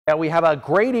Yeah, we have a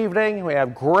great evening. We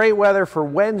have great weather for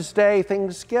Wednesday.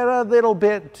 Things get a little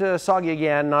bit soggy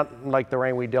again, not like the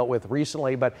rain we dealt with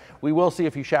recently, but we will see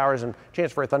a few showers and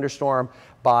chance for a thunderstorm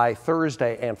by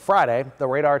Thursday and Friday. The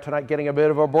radar tonight getting a bit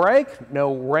of a break.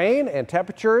 No rain and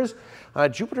temperatures.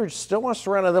 Jupiter still wants to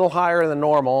run a little higher than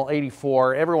normal,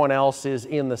 84. Everyone else is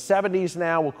in the 70s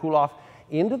now. We'll cool off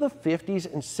into the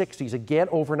 50s and 60s again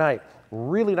overnight.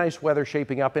 Really nice weather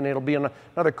shaping up, and it'll be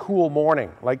another cool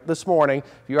morning. Like this morning,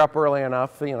 if you're up early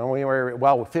enough, we were,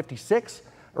 with 56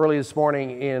 early this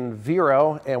morning in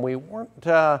Vero, and we weren't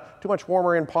too much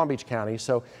warmer in Palm Beach County.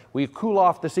 So we cool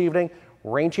off this evening.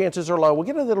 Rain chances are low. We'll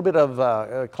get a little bit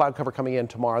of cloud cover coming in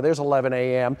tomorrow. There's 11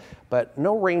 a.m., but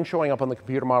no rain showing up on the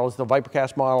computer models, the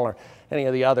Vipercast model or any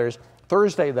of the others.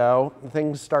 Thursday, though,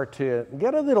 things start to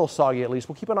get a little soggy at least.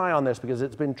 We'll keep an eye on this because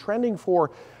it's been trending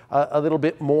for a little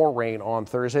bit more rain on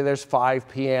Thursday. There's 5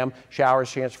 p.m.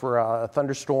 showers, chance for a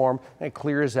thunderstorm, and it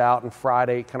clears out. And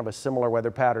Friday, kind of a similar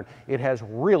weather pattern. It has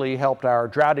really helped our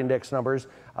drought index numbers.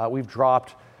 We've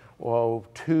dropped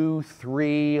 2,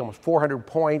 3, almost 400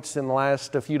 points in the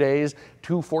last few days.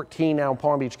 214 now in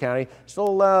Palm Beach County. Still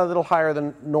a little higher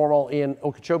than normal in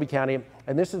Okeechobee County,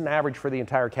 and this is an average for the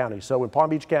entire county. So in Palm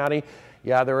Beach County,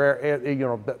 yeah, there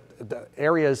are the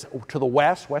areas to the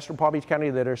west, western Palm Beach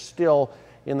County, that are still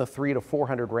in the 300 to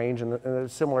 400 range, and a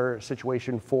similar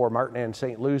situation for Martin and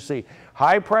St. Lucie.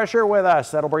 High pressure with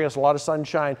us. That'll bring us a lot of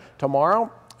sunshine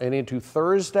tomorrow and into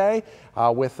Thursday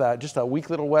with just a weak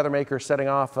little weather maker setting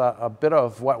off a bit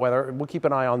of wet weather. We'll keep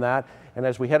an eye on that. And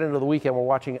as we head into the weekend, we're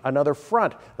watching another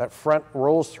front. That front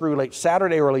rolls through late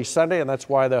Saturday, early Sunday, and that's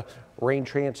why the rain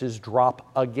chances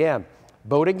drop again.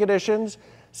 Boating conditions,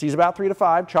 seas about 3 to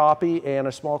 5, choppy, and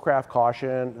a small craft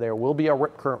caution. There will be a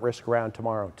rip current risk around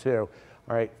tomorrow too.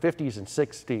 All right, 50s and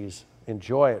 60s.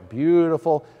 Enjoy it.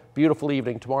 Beautiful, beautiful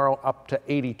evening. Tomorrow up to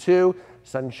 82.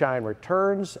 Sunshine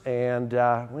returns, and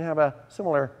we have a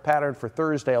similar pattern for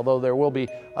Thursday, although there will be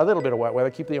a little bit of wet weather.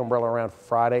 Keep the umbrella around for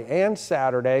Friday and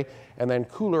Saturday, and then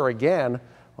cooler again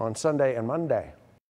on Sunday and Monday.